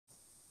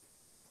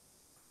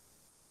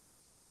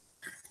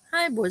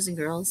Hi, boys and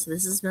girls.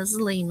 This is Mrs.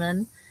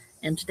 Lehman,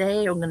 and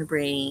today I'm going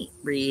to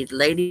read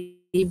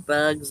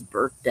Ladybug's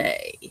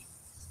Birthday.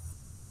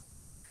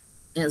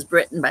 It is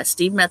written by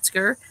Steve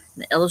Metzger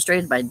and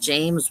illustrated by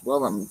James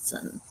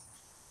Williamson.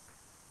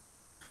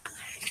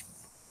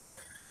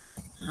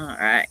 All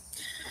right.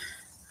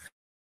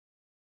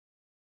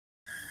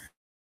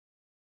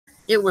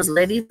 It was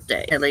Ladybug's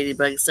Day, and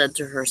Ladybug said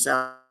to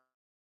herself,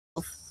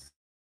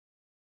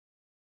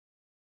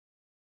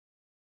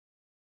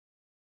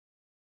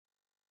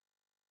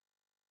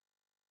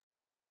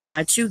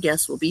 "My two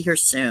guests will be here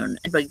soon."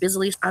 Ladybug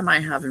busily, "I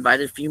might have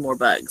invited a few more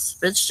bugs,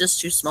 but it's just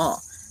too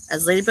small."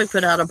 As Ladybug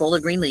put out a bowl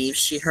of green leaves,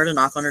 she heard a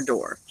knock on her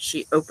door.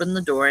 She opened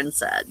the door and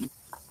said,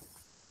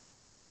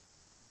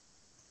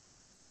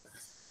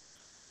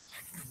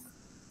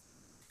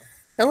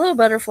 "Hello,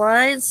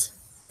 butterflies."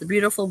 The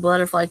beautiful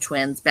butterfly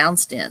twins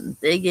bounced in.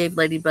 They gave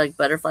Ladybug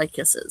butterfly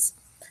kisses.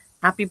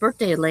 "Happy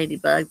birthday,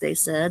 Ladybug," they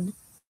said.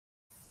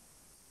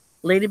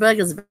 Ladybug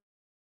is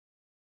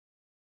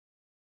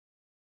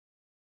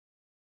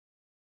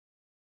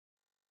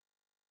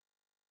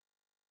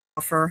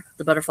offer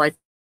the butterfly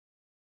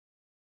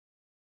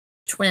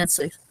twins.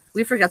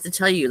 "We forgot to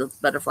tell you," the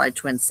butterfly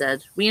twins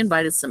said. "We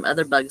invited some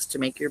other bugs to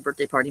make your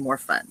birthday party more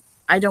fun."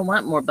 "I don't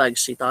want more bugs,"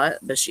 she thought,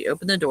 but she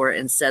opened the door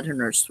and said in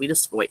her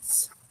sweetest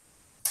voice,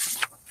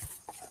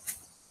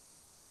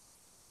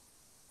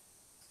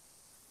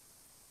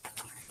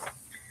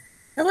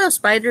 "Hello,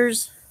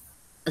 spiders."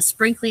 A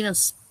sprinkling of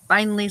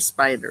spindly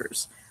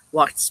spiders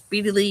walked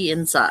speedily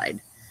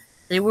inside.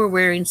 They were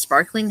wearing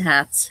sparkling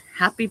hats.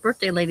 "Happy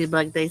birthday,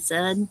 Ladybug," they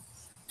said.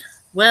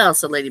 "Well,"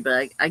 said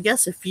Ladybug, "I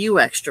guess a few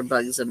extra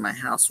bugs in my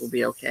house will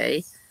be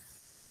okay."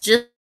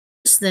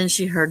 Just then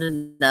she heard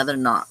another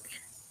knock.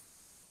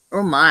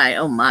 Oh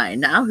my,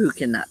 now who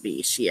can that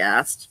be?" she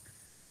asked.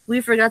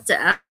 "We forgot to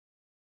ask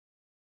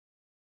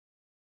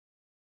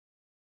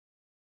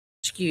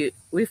you.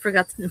 We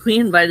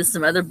invited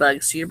some other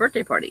bugs to your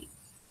birthday party."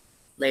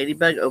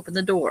 Ladybug opened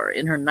the door.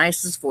 In her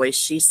nicest voice,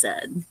 she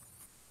said,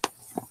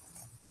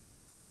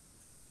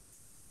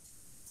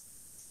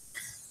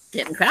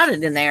 "Getting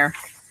crowded in there."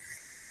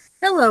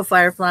 "Hello,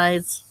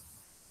 fireflies."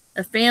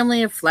 A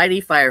family of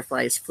flighty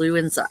fireflies flew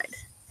inside.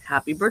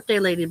 "Happy birthday,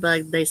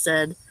 Ladybug," they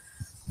said.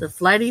 The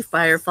flighty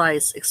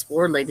fireflies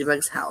explored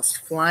Ladybug's house,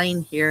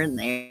 flying here and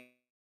there.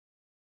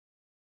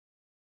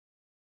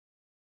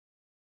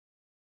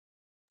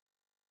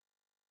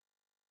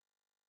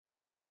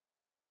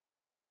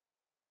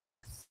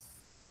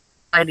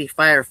 Flighty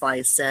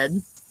fireflies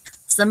said,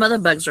 "Some other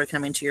bugs are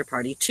coming to your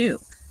party,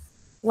 too."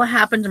 "What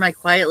happened to my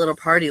quiet little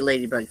party?"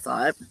 Ladybug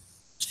thought.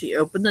 She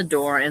opened the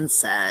door and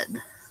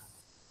said,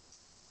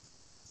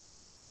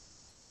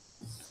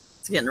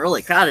 "It's getting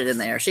really crowded in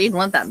there. She didn't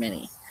want that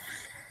many."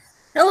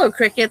 "Hello,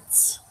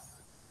 crickets."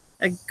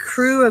 A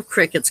crew of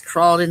crickets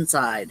crawled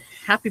inside.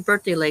 "Happy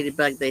birthday,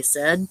 Ladybug," they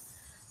said.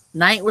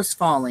 Night was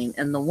falling,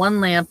 and the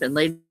one lamp in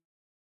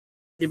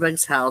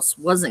Ladybug's house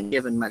wasn't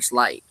given much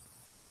light.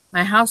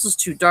 "My house is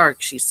too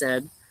dark," she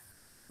said.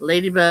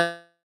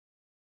 Ladybug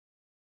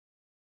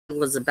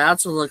was about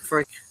to look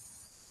for.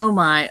 Oh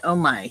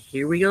my,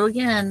 here we go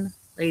again,"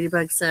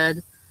 Ladybug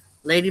said.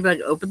 Ladybug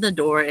opened the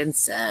door and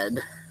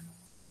said,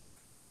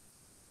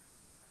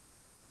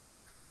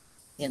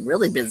 "Getting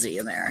really busy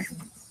in there."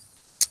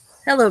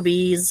 "Hello,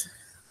 bees."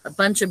 A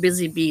bunch of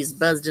busy bees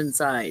buzzed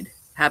inside.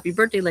 "Happy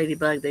birthday,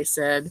 Ladybug," they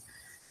said.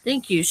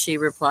 "Thank you," she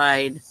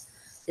replied.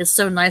 "It's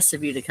so nice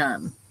of you to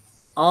come."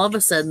 All of a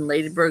sudden,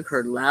 Ladybug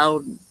heard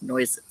loud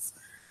noises.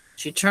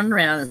 She turned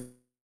around and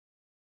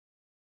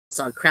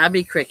saw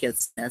crabby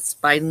crickets and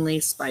spindly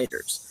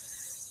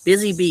spiders,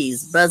 busy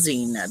bees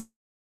buzzing at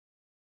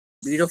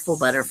beautiful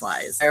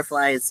butterflies,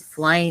 fireflies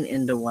flying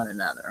into one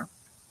another.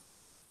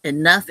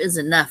 "Enough is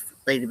enough,"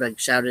 Ladybug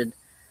shouted.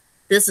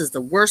 "This is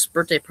the worst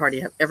birthday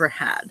party I've ever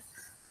had.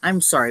 I'm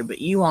sorry,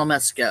 but you all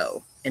must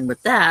go." And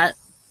with that,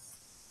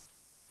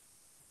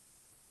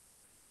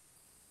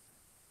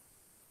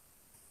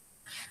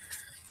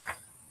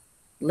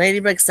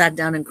 Ladybug sat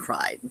down and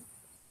cried.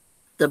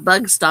 The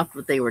bugs stopped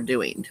what they were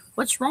doing.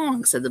 "What's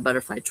wrong?" said the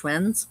butterfly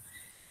twins.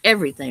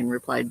 "Everything,"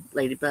 replied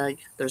Ladybug.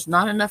 "There's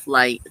not enough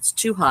light. It's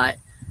too hot.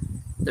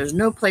 There's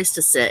no place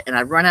to sit, and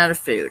I've run out of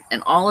food.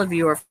 And all of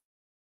you are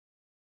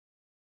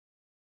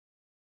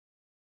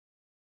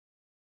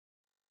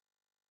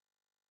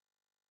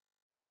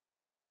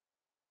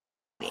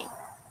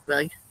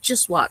bug.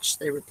 Just watch,"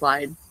 they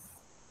replied.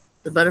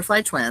 The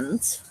butterfly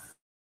twins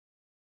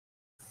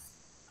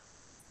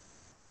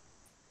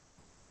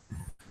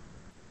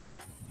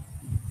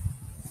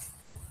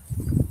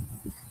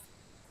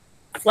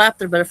flapped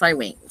their butterfly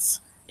wings.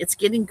 "It's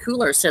getting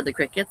cooler," said the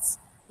crickets.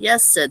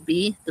 "Yes," said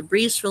Bee. "The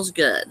breeze feels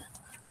good."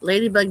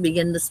 Ladybug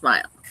began to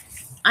smile.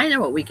 "I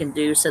know what we can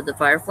do," said the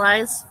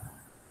fireflies.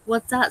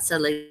 "What's that?" said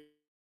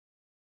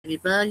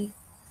Ladybug.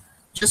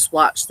 "Just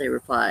watch," they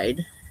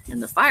replied.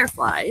 And the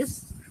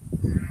fireflies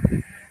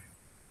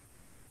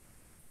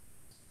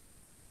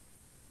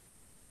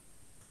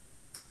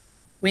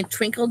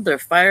twinkled their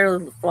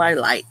firefly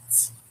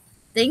lights.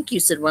 "Thank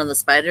you," said one of the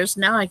spiders.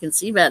 "Now I can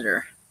see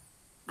better."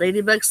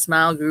 Ladybug's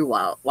smile grew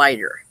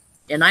wider.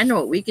 And I know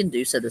what we can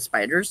do, said the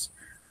spiders.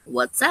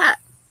 What's that?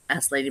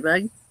 Asked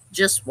Ladybug.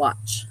 Just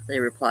watch, they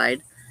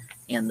replied.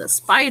 And the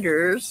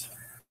spiders,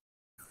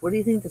 what do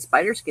you think the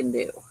spiders can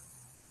do?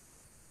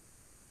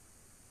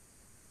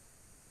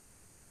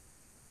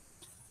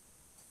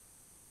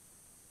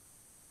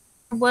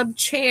 Web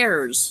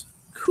chairs.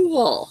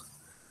 Cool.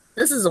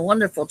 This is a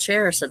wonderful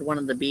chair, said one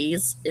of the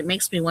bees. It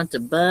makes me want to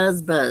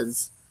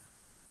buzz.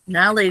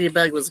 Now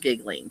Ladybug was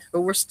giggling.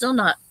 But we're still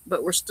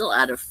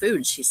out of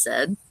food, she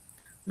said.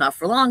 Not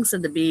for long,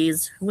 said the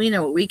bees. We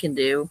know what we can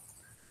do.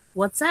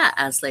 What's that?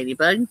 Asked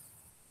Ladybug.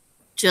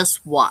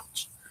 Just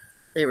watch,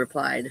 they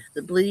replied.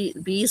 The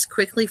bees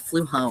quickly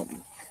flew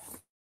home.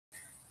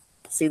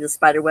 See the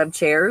spiderweb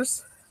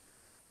chairs?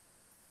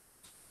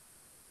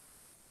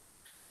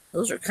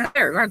 Those are kind of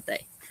rare, aren't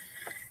they?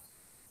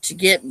 To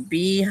get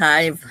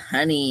beehive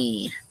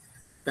honey.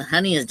 The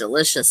honey is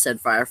delicious, said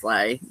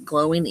Firefly,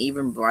 glowing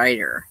even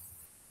brighter.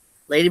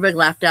 Ladybug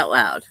laughed out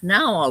loud.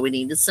 Now all we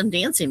need is some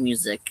dancing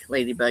music,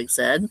 Ladybug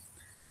said.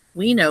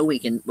 We know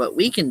what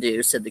we can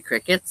do, said the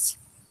crickets.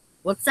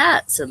 What's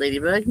that? Said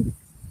Ladybug.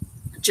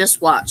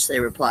 Just watch, they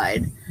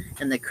replied,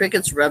 and the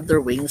crickets rubbed their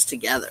wings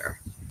together.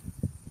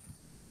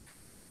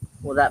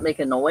 Will that make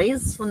a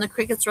noise when the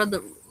crickets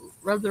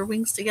rub their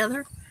wings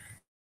together?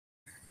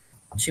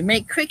 To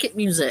make cricket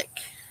music.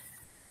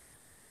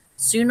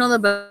 Soon all the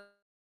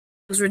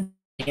bugs were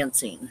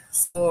dancing,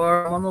 some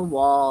on the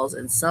walls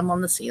and some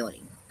on the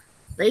ceiling.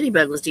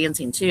 Ladybug was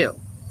dancing too.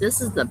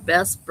 This is the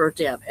best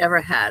birthday I've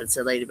ever had,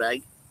 said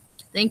Ladybug.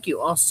 Thank you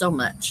all so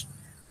much.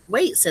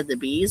 Wait, said the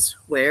bees.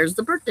 Where's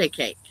the birthday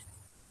cake?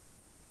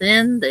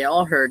 Then they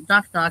all heard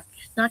knock, knock,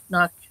 knock,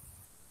 knock.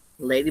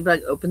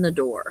 Ladybug opened the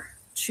door.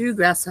 2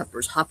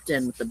 grasshoppers hopped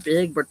in with a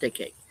big birthday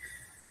cake.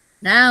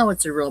 Now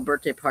it's a real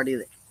birthday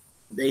party,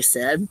 they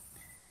said.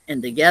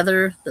 And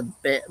together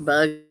the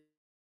bug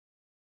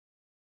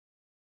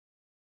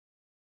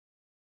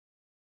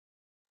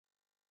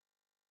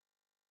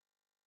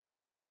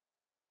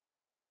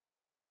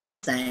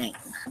sang.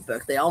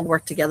 They all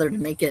worked together to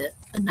make it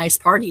a nice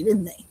party,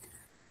 didn't they?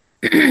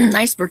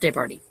 Nice birthday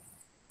party.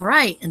 All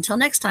right, until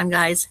next time,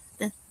 guys.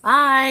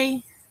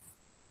 Bye.